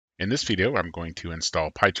In this video, I'm going to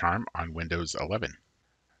install PyCharm on Windows 11.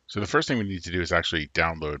 So the first thing we need to do is actually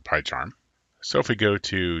download PyCharm. So if we go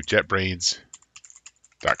to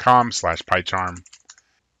jetbrains.com/PyCharm,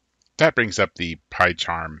 that brings up the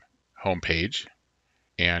PyCharm homepage,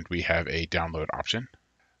 and we have a download option.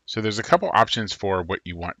 So there's a couple options for what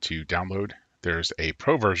you want to download. There's a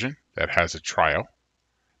pro version that has a trial,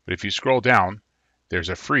 but if you scroll down, there's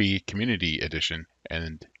a free community edition,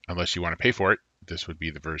 and unless you want to pay for it, this would be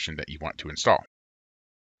the version that you want to install.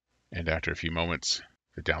 And after a few moments,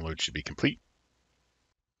 the download should be complete.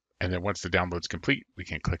 And then once the download's complete, we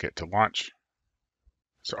can click it to launch.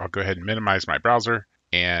 So I'll go ahead and minimize my browser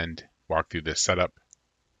and walk through this setup.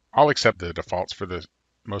 I'll accept the defaults for the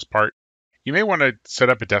most part. You may want to set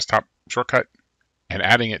up a desktop shortcut, and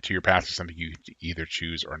adding it to your path is something you either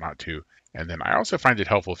choose or not to. And then I also find it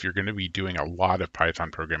helpful if you're going to be doing a lot of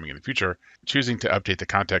Python programming in the future, choosing to update the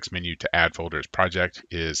context menu to add folders project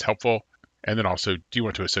is helpful. And then also, do you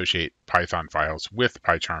want to associate Python files with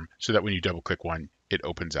PyCharm so that when you double click one, it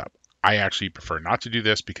opens up. I actually prefer not to do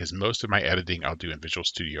this because most of my editing I'll do in Visual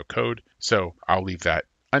Studio Code. So I'll leave that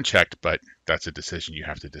unchecked, but that's a decision you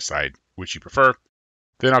have to decide which you prefer.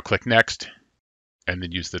 Then I'll click next and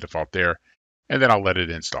then use the default there. And then I'll let it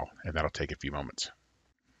install, and that'll take a few moments.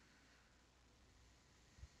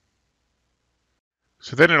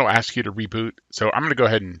 So then it'll ask you to reboot. So I'm going to go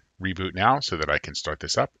ahead and reboot now so that I can start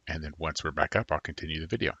this up. And then once we're back up, I'll continue the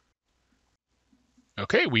video.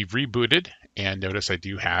 Okay, we've rebooted, and notice I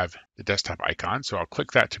do have the desktop icon. So I'll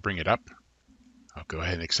click that to bring it up. I'll go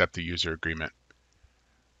ahead and accept the user agreement.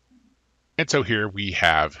 And so here we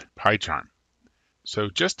have PyCharm. So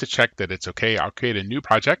just to check that it's okay, I'll create a new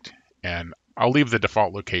project, and I'll leave the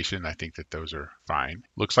default location. I think that those are fine.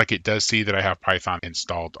 Looks like it does see that I have Python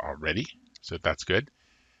installed already, so that's good.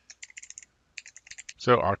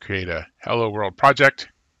 So I'll create a Hello World project.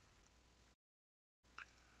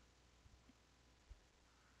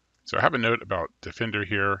 So I have a note about Defender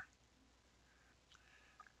here,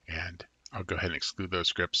 and I'll go ahead and exclude those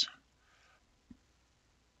scripts.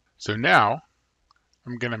 So now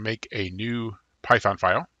I'm going to make a new Python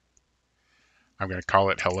file. I'm going to call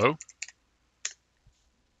it hello.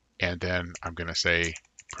 And then I'm going to say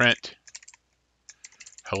print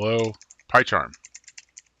hello PyCharm.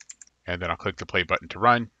 And then I'll click the play button to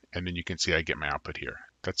run. And then you can see I get my output here.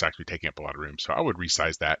 That's actually taking up a lot of room, so I would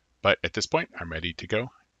resize that. But at this point, I'm ready to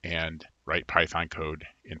go and write Python code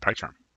in PyCharm.